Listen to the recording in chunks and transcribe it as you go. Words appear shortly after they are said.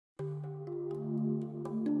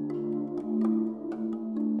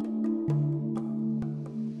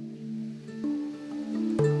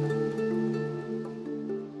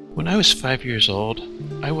When I was 5 years old,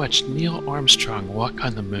 I watched Neil Armstrong walk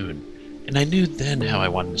on the moon, and I knew then how I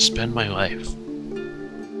wanted to spend my life.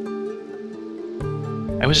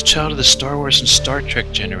 I was a child of the Star Wars and Star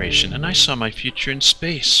Trek generation, and I saw my future in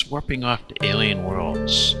space, warping off to alien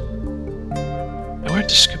worlds. I wanted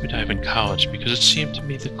to scuba dive in college because it seemed to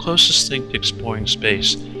me the closest thing to exploring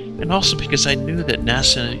space, and also because I knew that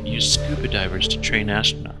NASA used scuba divers to train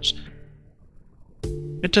astronauts.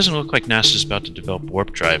 It doesn't look like NASA is about to develop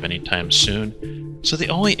warp drive anytime soon, so the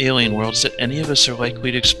only alien worlds that any of us are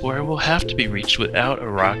likely to explore will have to be reached without a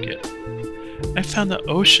rocket. I found the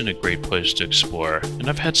ocean a great place to explore, and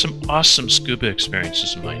I've had some awesome scuba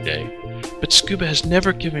experiences in my day, but scuba has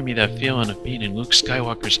never given me that feeling of being in Luke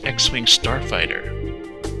Skywalker's X-Wing starfighter.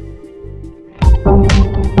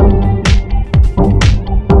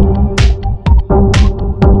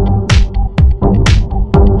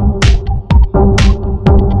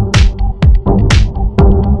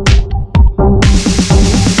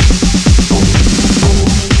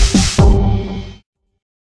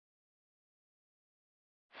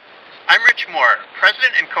 I'm Rich Moore,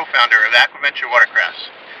 President and Co-Founder of Aquaventure Watercrafts.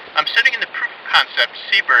 I'm sitting in the proof of concept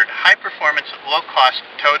Seabird high-performance, low-cost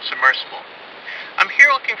towed submersible. I'm here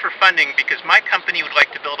looking for funding because my company would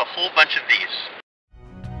like to build a whole bunch of these.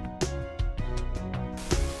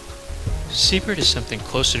 Seabird is something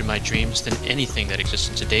closer to my dreams than anything that exists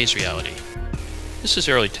in today's reality. This is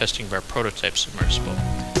early testing of our prototype submersible.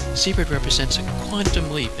 Seabird represents a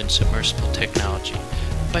quantum leap in submersible technology,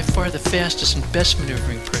 by far the fastest and best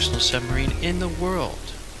maneuvering personal submarine in the world.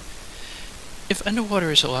 If underwater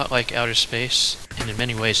is a lot like outer space, and in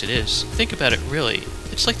many ways it is, think about it really,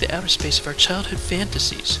 it's like the outer space of our childhood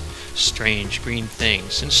fantasies. Strange green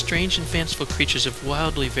things, and strange and fanciful creatures of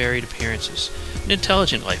wildly varied appearances, and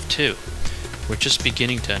intelligent life too. We're just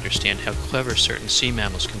beginning to understand how clever certain sea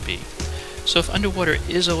mammals can be. So if underwater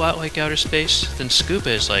is a lot like outer space, then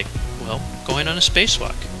scuba is like, well, going on a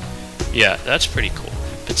spacewalk. Yeah, that's pretty cool.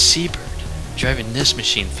 But Seabird, driving this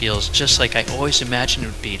machine feels just like I always imagined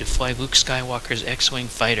it would be to fly Luke Skywalker's X-Wing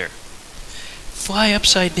fighter. Fly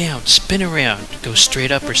upside down, spin around, go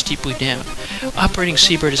straight up or steeply down. Operating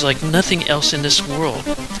Seabird is like nothing else in this world.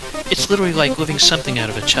 It's literally like living something out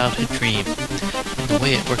of a childhood dream. And the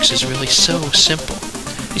way it works is really so simple.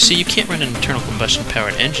 You see, you can't run an internal combustion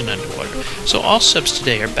powered engine underwater, so all subs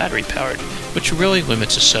today are battery powered, which really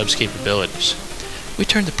limits a sub's capabilities. We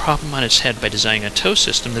turned the problem on its head by designing a tow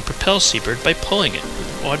system that propels Seabird by pulling it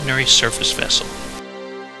with an ordinary surface vessel.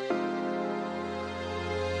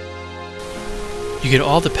 You get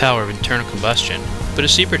all the power of internal combustion, but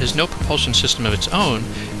as Seabird has no propulsion system of its own,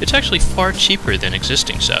 it's actually far cheaper than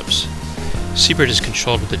existing subs. Seabird is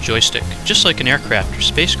controlled with a joystick, just like an aircraft or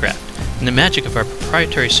spacecraft, and the magic of our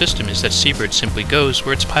proprietary system is that Seabird simply goes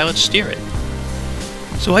where its pilots steer it.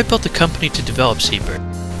 So I built a company to develop Seabird.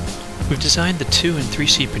 We've designed the 2- and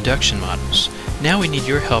 3-seat production models. Now we need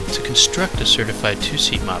your help to construct a certified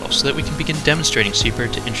 2-seat model so that we can begin demonstrating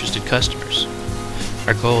Seabird to interested customers.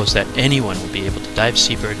 Our goal is that anyone will be able to dive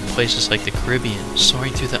Seabird in places like the Caribbean,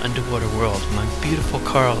 soaring through the underwater world among beautiful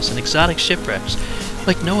corals and exotic shipwrecks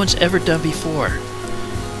like no one's ever done before.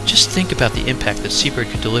 Just think about the impact that Seabird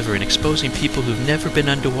could deliver in exposing people who've never been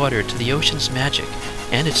underwater to the ocean's magic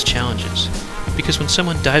and its challenges. Because when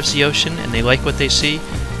someone dives the ocean and they like what they see,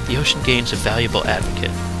 the ocean gains a valuable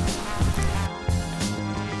advocate.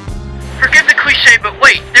 Forget the cliche, but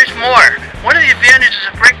wait, there's more. One of the advantages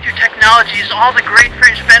of breakthrough technology is all the great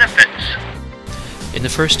fringe benefits. In the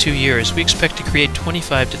first 2 years, we expect to create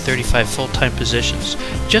 25 to 35 full-time positions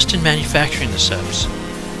just in manufacturing the subs.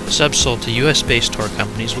 Subs sold to US-based tour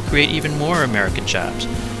companies will create even more American jobs,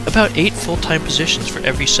 about 8 full-time positions for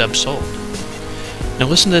every sub sold. Now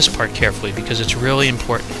listen to this part carefully because it's really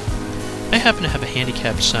important. I happen to have a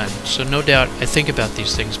handicapped son, so no doubt I think about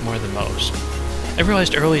these things more than most. I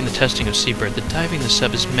realized early in the testing of Seabird that diving the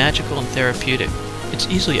sub is magical and therapeutic. It's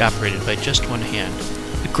easily operated by just one hand.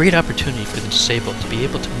 A great opportunity for the disabled to be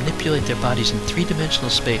able to manipulate their bodies in 3-dimensional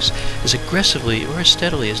space as aggressively or as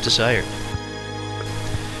steadily as desired.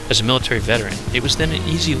 As a military veteran, it was then an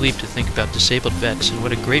easy leap to think about disabled vets and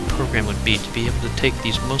what a great program would be to be able to take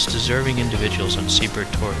these most deserving individuals on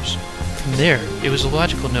Seabird tours. From there, it was a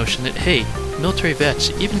logical notion that, hey, military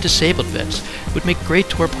vets, even disabled vets, would make great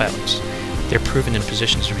tour pilots. They're proven in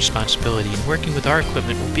positions of responsibility, and working with our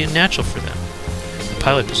equipment will be a natural for them. The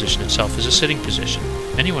pilot position itself is a sitting position.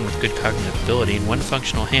 Anyone with good cognitive ability and one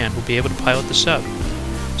functional hand will be able to pilot the sub.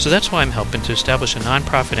 So that's why I'm helping to establish a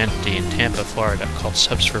non-profit entity in Tampa, Florida called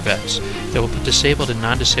Subs for Vets that will put disabled and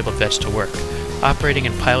non-disabled vets to work, operating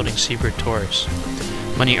and piloting Seabird tours.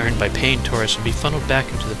 Money earned by paying tourists will be funneled back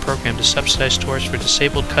into the program to subsidize tours for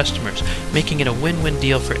disabled customers, making it a win-win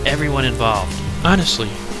deal for everyone involved. Honestly,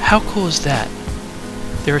 how cool is that?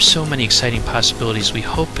 There are so many exciting possibilities we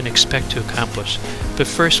hope and expect to accomplish, but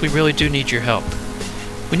first we really do need your help.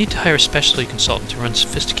 We need to hire a specialty consultant to run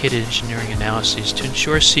sophisticated engineering analyses to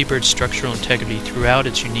ensure Seabird's structural integrity throughout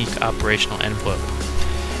its unique operational envelope.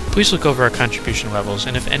 Please look over our contribution levels,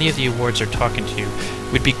 and if any of the awards are talking to you,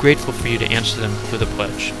 we'd be grateful for you to answer them with a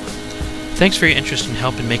pledge. Thanks for your interest and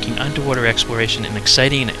help in making underwater exploration an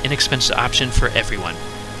exciting and inexpensive option for everyone.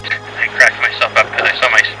 I cracked myself up because I saw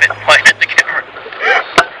my spit flying at the camera.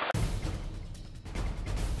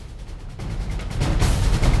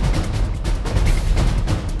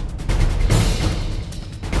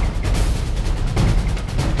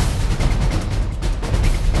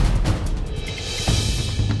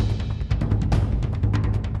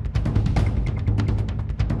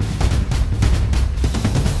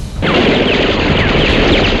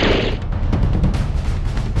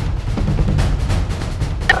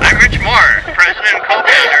 I'm Rich Moore, President and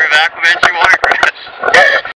co-founder of Aquaventure Watercraft.